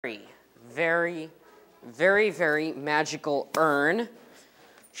very, very magical urn,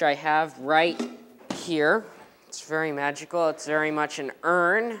 which I have right here. It's very magical. It's very much an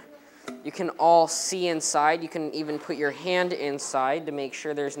urn. You can all see inside. You can even put your hand inside to make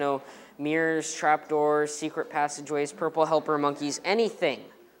sure there's no mirrors, trapdoors, secret passageways, purple helper monkeys, anything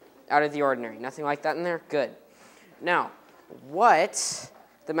out of the ordinary. Nothing like that in there? Good. Now, what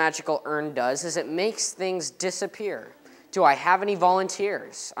the magical urn does is it makes things disappear. Do I have any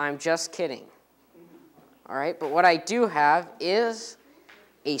volunteers? I'm just kidding. All right, but what I do have is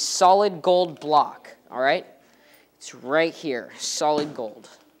a solid gold block. All right, it's right here, solid gold.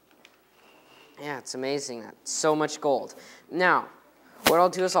 Yeah, it's amazing. That's so much gold. Now, what I'll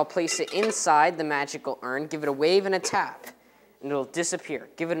do is I'll place it inside the magical urn, give it a wave and a tap, and it'll disappear.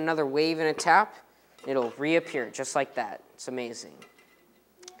 Give it another wave and a tap, it'll reappear just like that. It's amazing.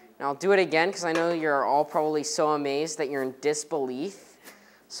 Now I'll do it again because I know you're all probably so amazed that you're in disbelief.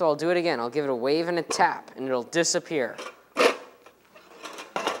 So I'll do it again. I'll give it a wave and a tap, and it'll disappear.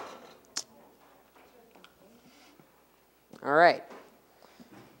 All right.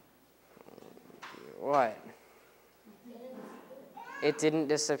 What? It didn't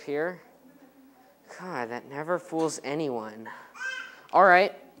disappear? God, that never fools anyone. All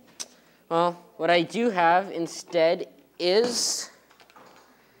right. Well, what I do have instead is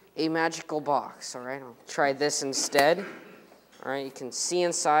a magical box. All right, I'll try this instead. All right, you can see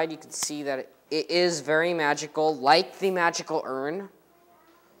inside. You can see that it is very magical, like the magical urn.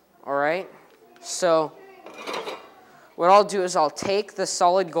 All right, so what I'll do is I'll take the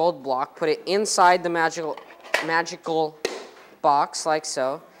solid gold block, put it inside the magical box, like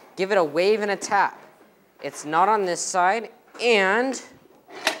so. Give it a wave and a tap. It's not on this side, and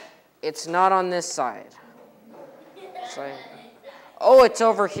it's not on this side. So oh, it's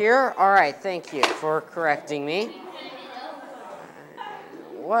over here? All right, thank you for correcting me.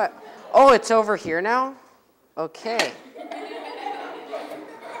 What? Oh, it's over here now? Okay.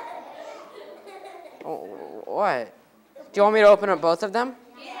 Oh, what? Do you want me to open up both of them?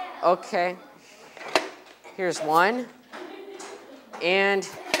 Yeah. Okay. Here's one. And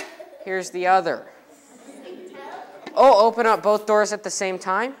here's the other. Oh, open up both doors at the same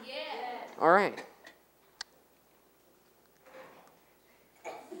time? Yeah. All right.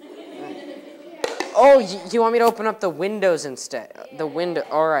 Oh, you want me to open up the windows instead? Yeah. The window.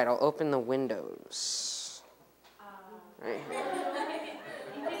 All right, I'll open the windows. Right here.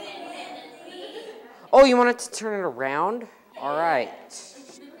 Oh, you want it to turn it around? All right.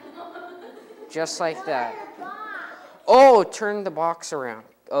 Just like that. Oh, turn the box around.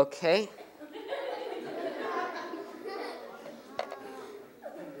 Okay.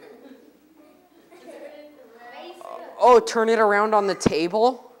 Oh, turn it around on the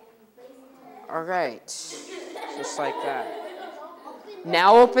table? All right, just like that.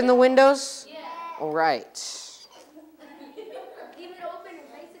 Now open the windows? All right.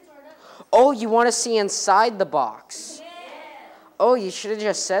 Oh, you want to see inside the box? Oh, you should have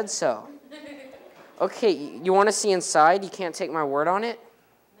just said so. Okay, you want to see inside? You can't take my word on it?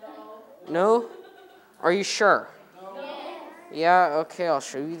 No? Are you sure? Yeah, okay, I'll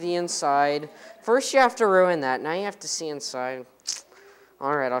show you the inside. First you have to ruin that. Now you have to see inside.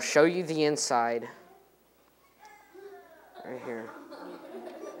 All right, I'll show you the inside. Right here.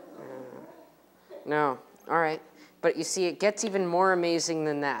 No, all right. But you see, it gets even more amazing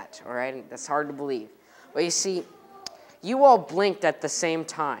than that, all right? That's hard to believe. But you see, you all blinked at the same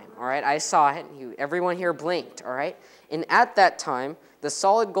time, all right? I saw it. Everyone here blinked, all right? And at that time, the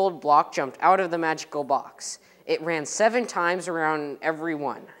solid gold block jumped out of the magical box. It ran 7 times around every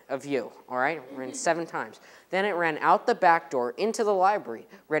one of you, all right? It ran 7 times. Then it ran out the back door into the library,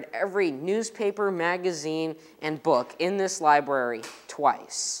 read every newspaper, magazine, and book in this library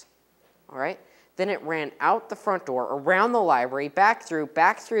twice, all right? Then it ran out the front door, around the library, back through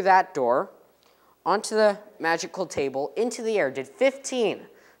that door, onto the magical table, into the air, did 15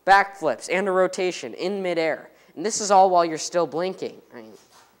 backflips and a rotation in midair. And this is all while you're still blinking.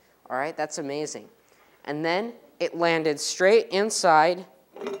 All right, that's amazing. And then it landed straight inside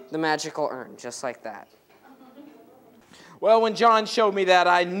the magical urn, just like that. Well, when John showed me that,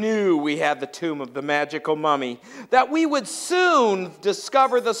 I knew we had the tomb of the magical mummy, that we would soon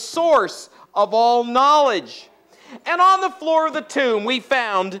discover the source of all knowledge. And on the floor of the tomb, we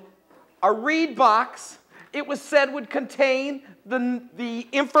found a reed box. It was said would contain the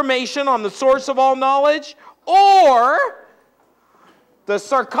information on the source of all knowledge, or the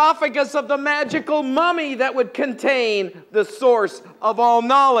sarcophagus of the magical mummy that would contain the source of all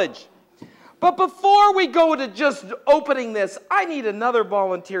knowledge. But before we go to just opening this, I need another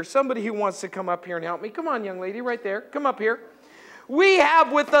volunteer, somebody who wants to come up here and help me. Come on, young lady, right there. Come up here. we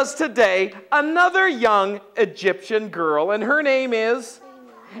have with us today another young Egyptian girl, and her name is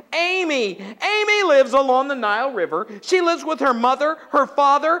Amy. Amy lives along the Nile River. She lives with her mother, her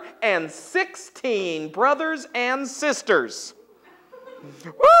father, and 16 brothers and sisters.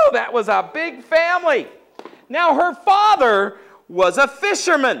 Woo, that was a big family. Now, her father was a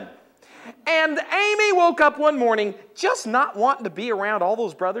fisherman. And Amy woke up one morning just not wanting to be around all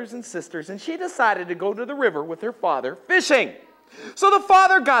those brothers and sisters, and she decided to go to the river with her father fishing. So the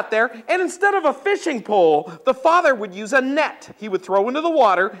father got there, and instead of a fishing pole, the father would use a net he would throw into the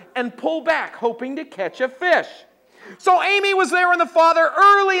water and pull back, hoping to catch a fish. So Amy was there, and the father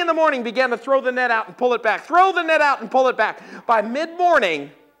early in the morning began to throw the net out and pull it back, throw the net out and pull it back. By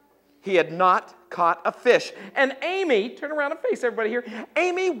mid-morning, he had not caught a fish. And Amy, turn around and face everybody here,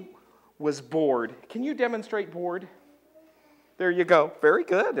 Amy was bored. Can you demonstrate bored? There you go. Very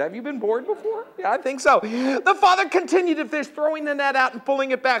good. Have you been bored before? Yeah, I think so. The father continued to fish, throwing the net out and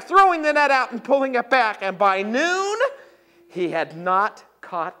pulling it back, throwing the net out and pulling it back. And by noon, he had not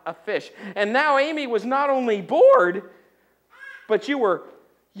caught a fish. And now Amy was not only bored, but you were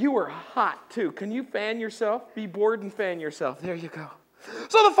hot too. Can you fan yourself? Be bored and fan yourself. There you go.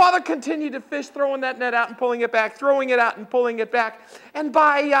 So the father continued to fish, throwing that net out and pulling it back, throwing it out and pulling it back. And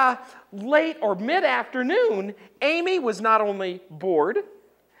by late or mid-afternoon, Amy was not only bored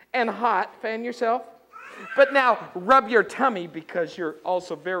and hot, fan yourself, but now rub your tummy because you're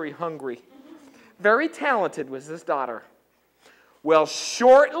also very hungry. Very talented was this daughter. Well,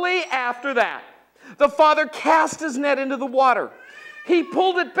 shortly after that, the father cast his net into the water. He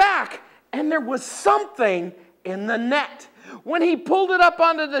pulled it back, and there was something in the net. When he pulled it up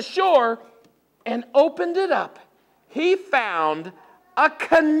onto the shore and opened it up, he found a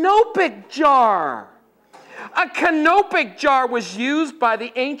canopic jar. A canopic jar was used by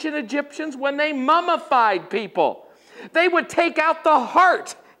the ancient Egyptians when they mummified people. They would take out the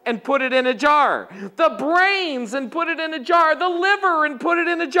heart and put it in a jar, the brains and put it in a jar, the liver and put it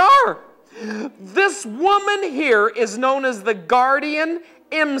in a jar. This woman here is known as the guardian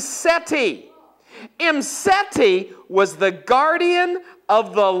Imseti. Imseti was the guardian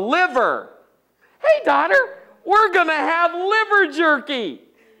of the liver. Hey, daughter, we're going to have liver jerky.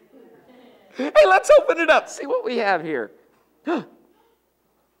 Hey, let's open it up. See what we have here. Pull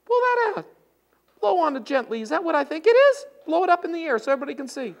that out. Blow on it gently. Is that what I think it is? Blow it up in the air so everybody can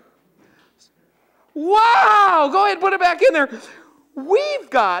see. Wow! Go ahead and put it back in there. We've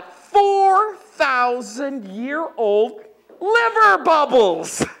got 4,000-year-old liver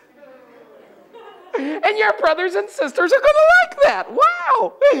bubbles. And your brothers and sisters are going to like that.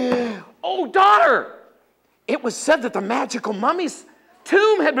 Wow. Oh, daughter, it was said that the magical mummy's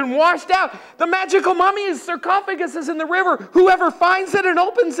tomb had been washed out. The magical mummy's sarcophagus is in the river. Whoever finds it and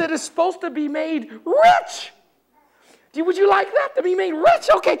opens it is supposed to be made rich. Would you like that, to be made rich?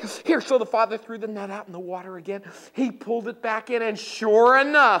 Okay, here, so the father threw the net out in the water again. He pulled it back in, and sure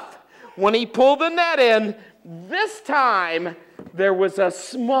enough, when he pulled the net in, this time there was a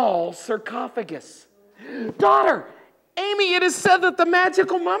small sarcophagus. Daughter, Amy, it is said that the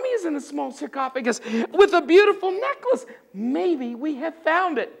magical mummy is in a small sarcophagus with a beautiful necklace. Maybe we have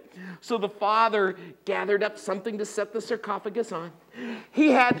found it. So the father gathered up something to set the sarcophagus on.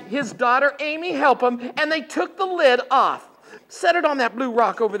 He had his daughter Amy help him, and they took the lid off. Set it on that blue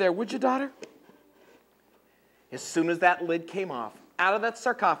rock over there, would you, daughter? As soon as that lid came off, out of that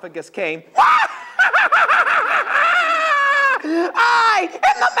sarcophagus came... I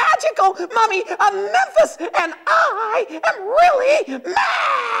am the magical mummy of Memphis, and I am really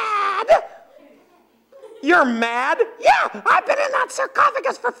mad. You're mad? Yeah, I've been in that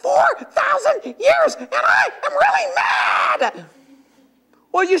sarcophagus for 4,000 years, and I am really mad.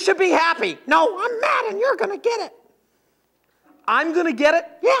 Well, you should be happy. No, I'm mad, and you're going to get it. I'm going to get it?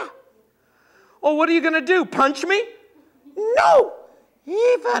 Yeah. Well, what are you going to do, punch me? No,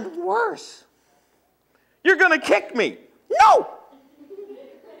 even worse. You're going to kick me. No!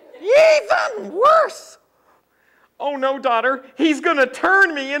 Even worse. Oh no, daughter, he's going to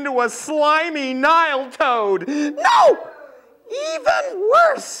turn me into a slimy Nile toad. No! Even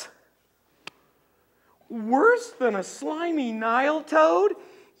worse. Worse than a slimy Nile toad?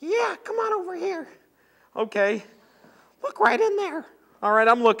 Yeah, come on over here. Okay. Look right in there. All right,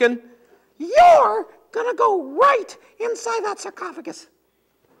 I'm looking. You're going to go right inside that sarcophagus.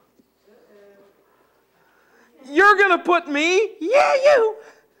 You're going to put me? Yeah, you.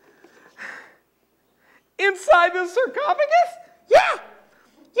 Inside the sarcophagus? Yeah.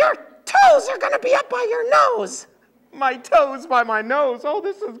 Your toes are going to be up by your nose. My toes by my nose. Oh,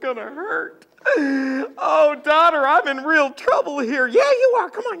 this is going to hurt. Oh, daughter, I'm in real trouble here. Yeah, you are.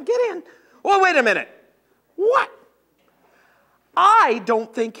 Come on, get in. Well, wait a minute. What? I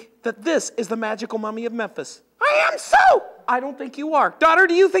don't think that this is the magical mummy of Memphis. I am so. I don't think you are. Daughter,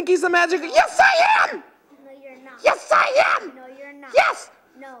 do you think he's the magical? Yes, I am. No, you're not. Yes, I am. No, you're not. Yes.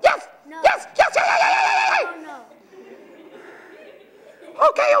 No. Yes. No. Yes. Yes. Yes. No, no.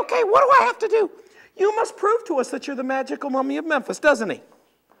 Okay. What do I have to do? You must prove to us that you're the magical mummy of Memphis, doesn't he?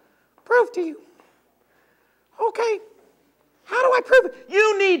 Prove to you. Okay. How do I prove it?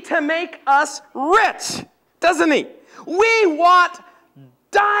 You need to make us rich, doesn't he? We want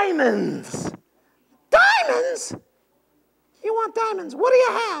diamonds. Diamonds? You want diamonds? What do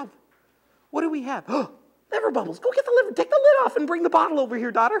you have? What do we have? Liver bubbles. Go get the liver. Take the lid off and bring the bottle over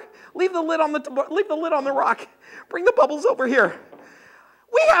here, daughter. Leave the lid on the rock. Bring the bubbles over here.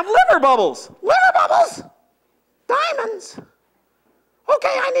 We have liver bubbles. Liver bubbles. Diamonds. Okay,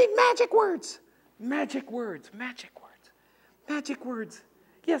 I need magic words. Magic words. Magic words. Magic words.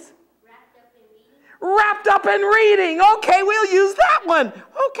 Yes. Wrapped up in reading. Okay, we'll use that one.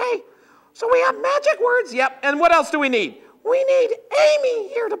 Okay. So we have magic words. Yep. And what else do we need? We need Amy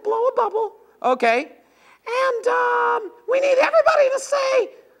here to blow a bubble. Okay. And we need everybody to say,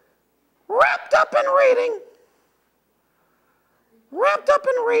 wrapped up in reading. Wrapped up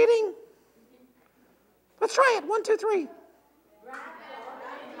in reading. Let's try it. 1, 2, 3.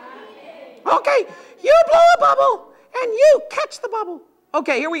 Okay. You blow a bubble and you catch the bubble.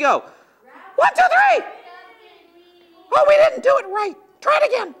 Okay, here we go. 1, 2, 3. Oh, we didn't do it right. Try it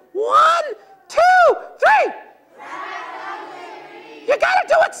again. 1, 2, 3. You got to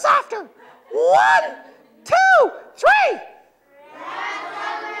do it softer. 1, 2, 3.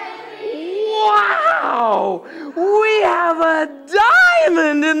 Wow! We have a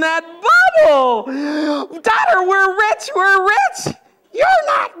diamond in that bubble. Daughter, we're rich. We're rich. You're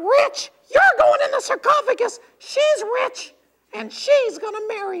not rich. You're going in the sarcophagus. She's rich, and she's going to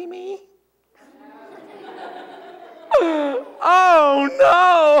marry me. Oh,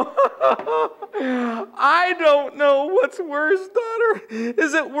 no. I don't know what's worse, daughter.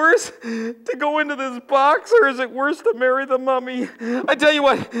 Is it worse to go into this box, or is it worse to marry the mummy? I tell you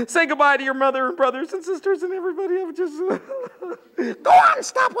what, say goodbye to your mother and brothers and sisters and everybody. I'm just... Go on,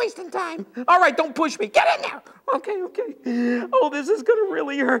 stop wasting time. All right, don't push me. Get in there. Okay. Oh, this is going to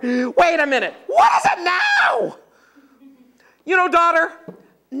really hurt. Wait a minute. What is it now? You know, daughter,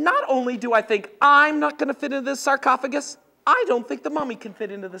 not only do I think I'm not going to fit into this sarcophagus, I don't think the mummy can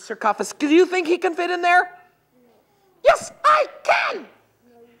fit into the sarcophagus. Do you think he can fit in there? Yes, I can. No,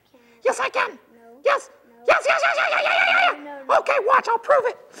 you can't. Yes, I can. No. Yes. No. Yes. No. Okay, watch, I'll prove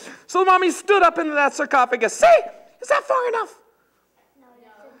it. So the mummy stood up into that sarcophagus. See? Is that far enough?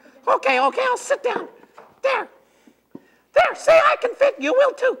 No. Okay, I'll sit down. There. See, I can fit. You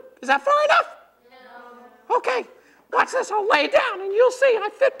will too. Is that far enough? No. Okay. Watch this. I'll lay down and you'll see I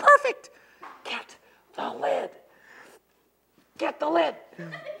fit perfect. Get the lid. Get the lid.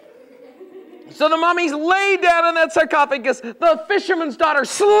 So the mummies laid down in that sarcophagus. The fisherman's daughter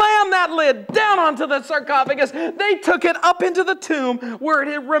slammed that lid down onto the sarcophagus. They took it up into the tomb where it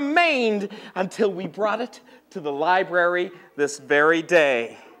had remained until we brought it to the library this very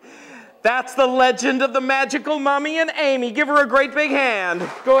day. That's the legend of the magical mummy and Amy. Give her a great big hand.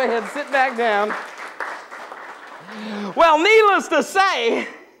 Go ahead, sit back down. Well, needless to say,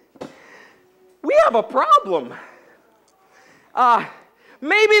 we have a problem.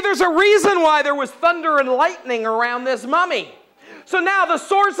 Maybe there's a reason why there was thunder and lightning around this mummy. So now the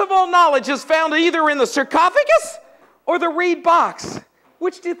source of all knowledge is found either in the sarcophagus or the reed box.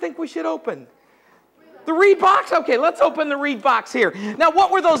 Which do you think we should open? The reed box? Okay, let's open the reed box here. Now, what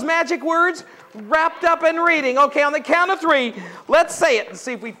were those magic words? Wrapped up in reading. Okay, on the count of 3, let's say it and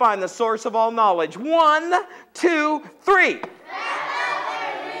see if we find the source of all knowledge. 1, 2, 3.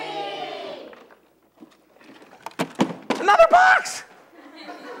 Another box.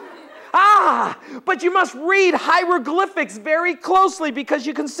 But you must read hieroglyphics very closely because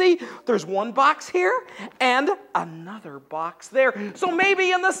you can see there's one box here and another box there. So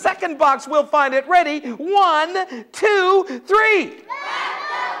maybe in the second box we'll find it. Ready? 1, 2, 3.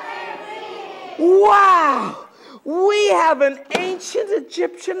 Wow! We have an ancient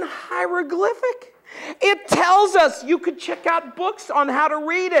Egyptian hieroglyphic. It tells us you could check out books on how to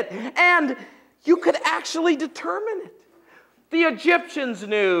read it, and you could actually determine it. The Egyptians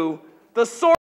knew the source